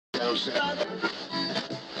Kicking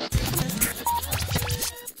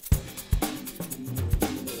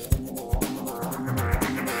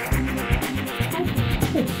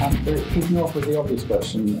off with the obvious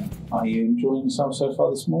question, are you enjoying yourself so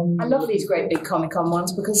far this morning? I love these great big Comic Con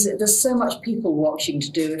ones because there's so much people watching to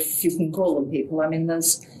do, if you can call them people. I mean,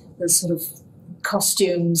 there's sort of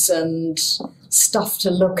costumes and stuff to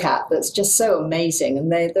look at that's just so amazing, and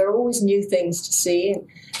there are always new things to see.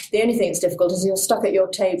 The only thing that's difficult is you're stuck at your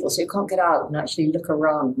table, so you can't get out and actually look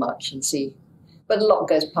around much and see. But a lot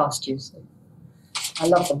goes past you, so I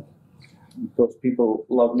love them. Of course, people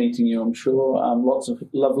love meeting you, I'm sure. Lots of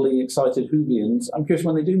lovely, excited Whovians. I'm curious,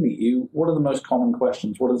 when they do meet you, what are the most common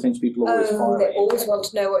questions? What are the things people always find? They always want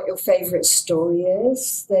to know what your favourite story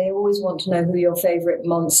is. They always want to know who your favourite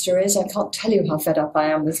monster is. I can't tell you how fed up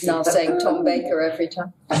I am with now saying Tom Baker every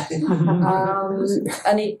time.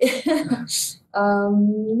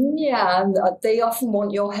 And they often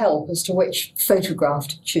want your help as to which photograph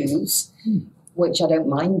to choose. Which I don't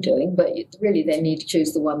mind doing, but really they need to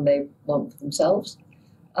choose the one they want for themselves.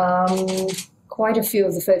 Quite a few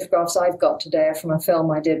of the photographs I've got today are from a film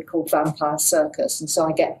I did called Vampire Circus, and so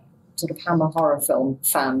I get sort of Hammer horror film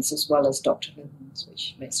fans as well as Doctor Who ones,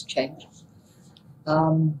 which makes a change.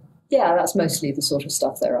 That's mostly the sort of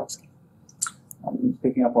stuff they're asking.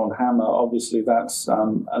 Picking up on Hammer, obviously that's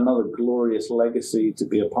another glorious legacy to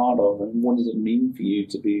be a part of, and what does it mean for you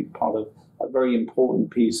to be part of a very important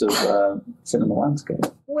piece of cinema landscape?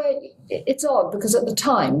 Well, it's odd because at the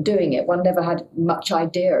time doing it, one never had much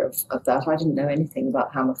idea of that. I didn't know anything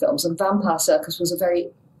about Hammer films, and Vampire Circus was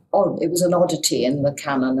it was an oddity in the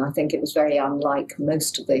canon. I think it was very unlike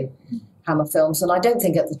most of the Hammer films, and I don't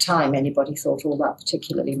think at the time anybody thought all that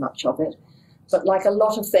particularly much of it. But like a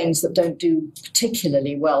lot of things that don't do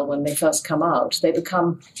particularly well when they first come out, they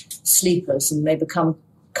become sleepers and they become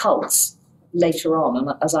cults later on,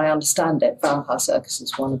 and as I understand it, Vampire Circus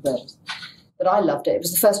is one of those. But I loved it. It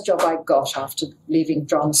was the first job I got after leaving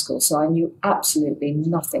drama school, so I knew absolutely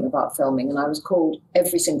nothing about filming, and I was called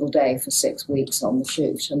every single day for 6 weeks on the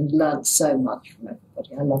shoot and learnt so much from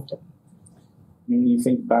everybody. I loved it. When you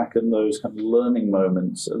think back on those kind of learning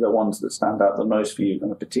moments, the ones that stand out the most for you,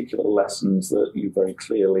 kind of particular lessons that you very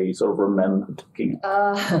clearly sort of remember picking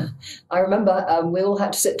up? I remember we all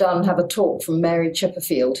had to sit down and have a talk from Mary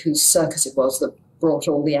Chipperfield, whose circus it was that brought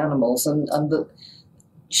all the animals, and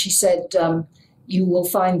she said, you will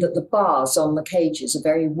find that the bars on the cages are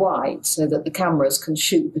very wide so that the cameras can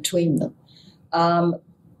shoot between them.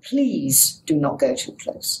 Please do not go too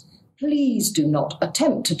close. Please do not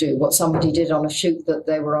attempt to do what somebody did on a shoot that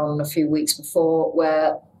they were on a few weeks before,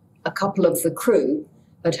 where a couple of the crew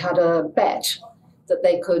had a bet that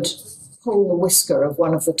they could pull the whisker of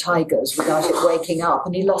one of the tigers without it waking up,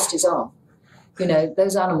 and he lost his arm. You know,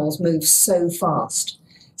 those animals move so fast.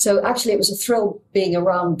 So actually it was a thrill being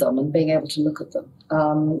around them and being able to look at them.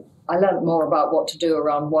 I learned more about what to do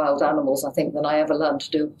around wild animals, I think, than I ever learned to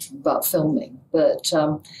do about filming. But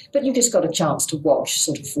you just got a chance to watch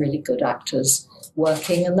sort of really good actors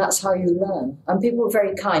working, and that's how you learn. And people were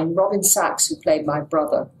very kind. Robin Sachs, who played my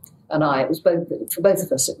brother, and I, for both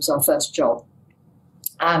of us, it was our first job.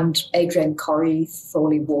 And Adrienne Corrie,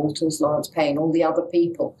 Thorley Walters, Lawrence Payne, all the other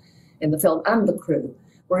people in the film and the crew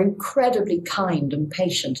were incredibly kind and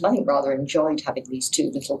patient, and I think rather enjoyed having these two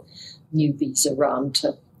little newbies around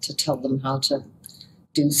to tell them how to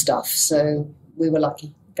do stuff. So we were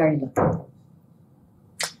lucky, very lucky.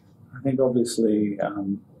 I think obviously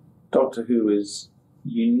Doctor Who is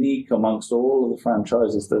unique amongst all of the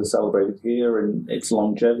franchises that are celebrated here in its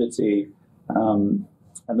longevity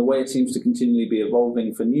and the way it seems to continually be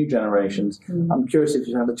evolving for new generations. I'm curious if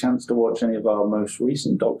you had a chance to watch any of our most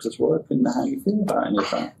recent Doctor's work and how you feel about any of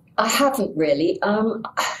that. I haven't really.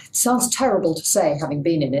 It sounds terrible to say, having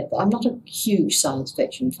been in it, but I'm not a huge science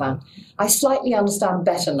fiction fan. I slightly understand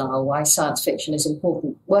better now why science fiction is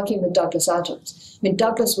important, working with Douglas Adams. I mean,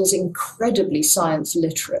 Douglas was incredibly science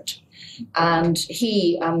literate, and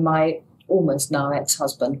he and my almost now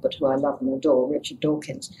ex-husband, but who I love and adore, Richard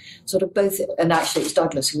Dawkins, sort of both, and actually it was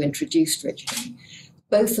Douglas who introduced Richard,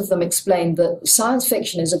 both of them explained that science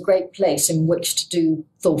fiction is a great place in which to do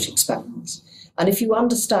thought experiments. And if you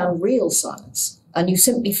understand real science, and you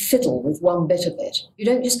simply fiddle with one bit of it, you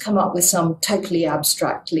don't just come up with some totally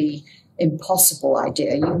abstractly impossible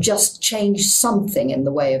idea. You just change something in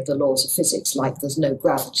the way of the laws of physics, like there's no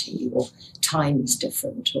gravity or time is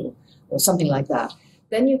different or something like that.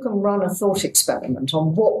 Then you can run a thought experiment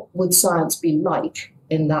on what would science be like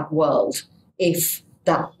in that world if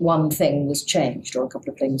that one thing was changed or a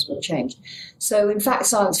couple of things were changed. So in fact,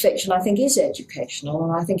 science fiction, I think, is educational,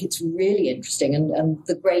 and I think it's really interesting. And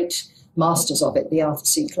the great masters of it, the Arthur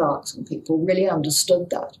C. Clarkes and people, really understood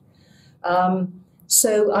that.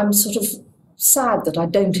 So I'm sort of sad that I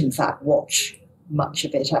don't, in fact, watch much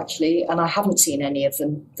of it, actually, and I haven't seen any of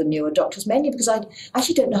the newer Doctors, mainly because I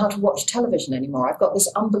actually don't know how to watch television anymore. I've got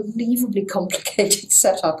this unbelievably complicated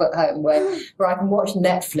setup at home where I can watch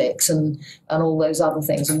Netflix and all those other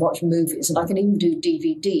things and watch movies, and I can even do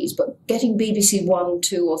DVDs, but getting BBC 1,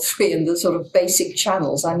 2 or 3 and the sort of basic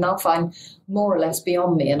channels I now find more or less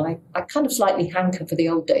beyond me, and I kind of slightly hanker for the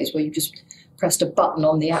old days where you just pressed a button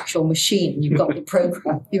on the actual machine and you got the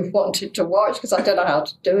programme you wanted to watch, because I don't know how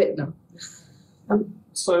to do it now.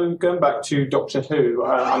 So going back to Doctor Who,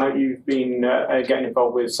 I know you've been getting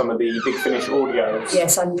involved with some of the Big Finish audios.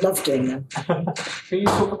 Yes, I love doing them. Can you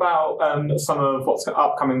talk about some of what's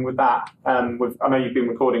upcoming with that? I know you've been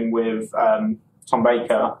recording with Tom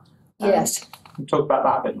Baker. Yes. Can you talk about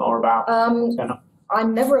that a bit more about what's going on?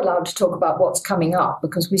 I'm never allowed to talk about what's coming up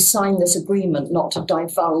because we signed this agreement not to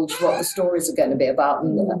divulge what the stories are going to be about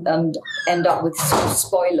and end up with sort of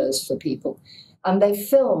spoilers for people. And they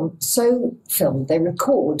they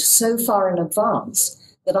record so far in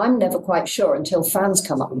advance that I'm never quite sure until fans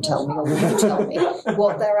come up and tell me, or you tell me,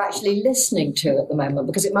 what they're actually listening to at the moment,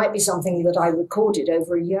 because it might be something that I recorded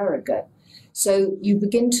over a year ago. So you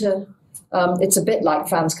begin to, it's a bit like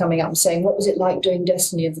fans coming up and saying, what was it like doing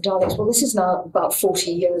Destiny of the Daleks? Well, this is now about 40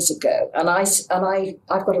 years ago. And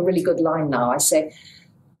I've got a really good line now. I say,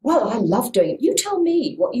 well, I love doing it. You tell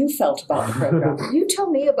me what you felt about the programme. You tell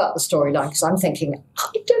me about the storyline, because I'm thinking, I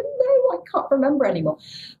don't know, I can't remember anymore.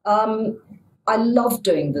 I love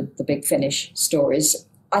doing the Big Finish stories.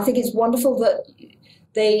 I think it's wonderful that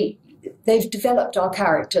they've developed our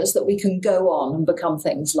characters, that we can go on and become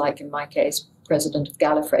things like, in my case, President of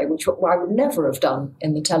Gallifrey, which I would never have done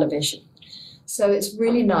in the television. So it's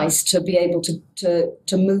really nice to be able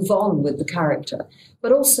to move on with the character.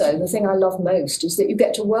 But also, the thing I love most is that you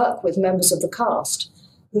get to work with members of the cast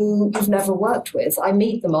who you've never worked with. I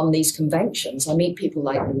meet them on these conventions. I meet people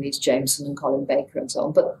like Louise Jameson and Colin Baker and so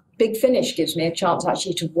on. But Big Finish gives me a chance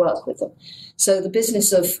actually to work with them. So the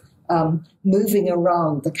business of moving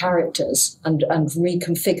around the characters and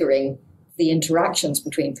reconfiguring the interactions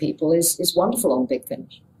between people is wonderful on Big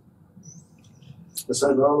Finish. So,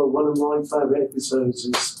 Lalla, one of my favourite episodes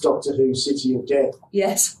is Doctor Who City of Death.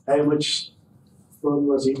 Yes. How much fun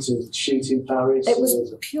was it to shoot in Paris? It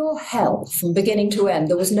was pure hell from beginning to end.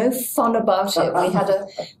 There was no fun about it.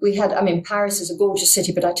 I mean, Paris is a gorgeous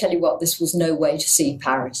city, but I tell you what, this was no way to see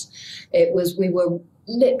Paris. We were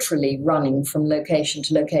literally running from location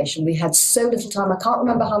to location. We had so little time. I can't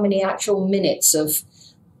remember how many actual minutes of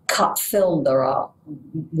cut film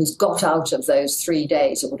was got out of those 3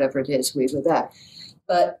 days or whatever it is we were there.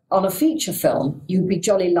 But on a feature film, you'd be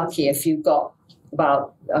jolly lucky if you got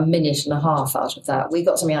about a minute and a half out of that. We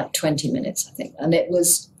got something like 20 minutes, I think. And it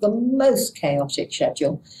was the most chaotic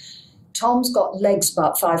schedule. Tom's got legs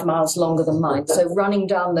about 5 miles longer than mine. So running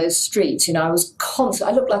down those streets, I was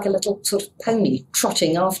I looked like a little sort of pony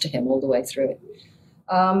trotting after him all the way through it.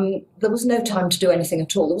 There was no time to do anything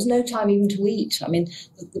at all. There was no time even to eat. I mean,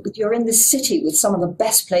 you're in this city with some of the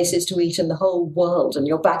best places to eat in the whole world, and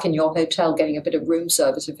you're back in your hotel getting a bit of room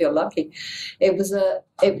service if you're lucky.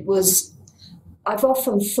 I've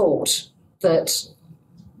often thought that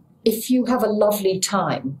if you have a lovely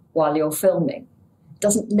time while you're filming, it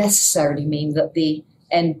doesn't necessarily mean that the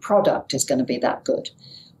end product is going to be that good.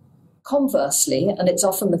 Conversely, and it's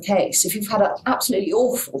often the case, if you've had an absolutely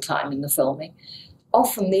awful time in the filming,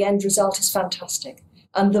 often the end result is fantastic.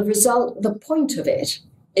 And the point of it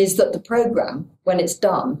is that the programme, when it's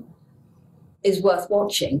done, is worth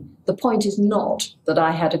watching. The point is not that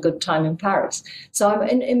I had a good time in Paris. So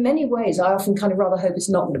in many ways, I often kind of rather hope it's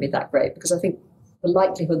not going to be that great, because I think the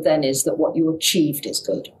likelihood then is that what you achieved is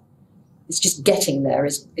good. It's just getting there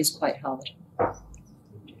is quite hard.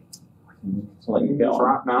 So let you get on.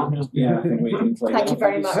 Wrap now. Yeah, I think we can play. Thank you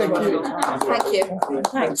very much. Thank you. Thank you.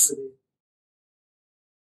 Thanks.